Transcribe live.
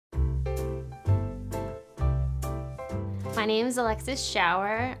My name is Alexis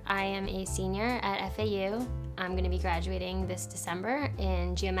Schauer. I am a senior at FAU. I'm going to be graduating this December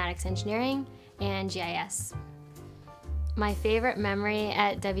in geomatics engineering and GIS. My favorite memory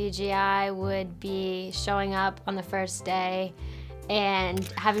at WGI would be showing up on the first day and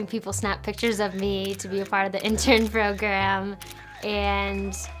having people snap pictures of me to be a part of the intern program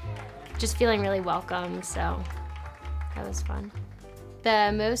and just feeling really welcome, so that was fun.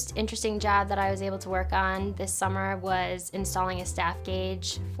 The most interesting job that I was able to work on this summer was installing a staff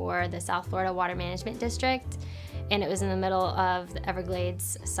gauge for the South Florida Water Management District, and it was in the middle of the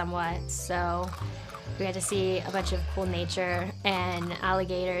Everglades somewhat, so we had to see a bunch of cool nature and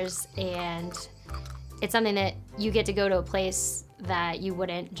alligators, and it's something that you get to go to a place that you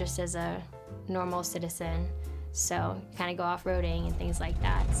wouldn't just as a normal citizen, so you kind of go off-roading and things like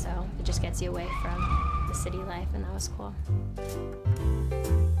that, so it just gets you away from the city life, and that was cool.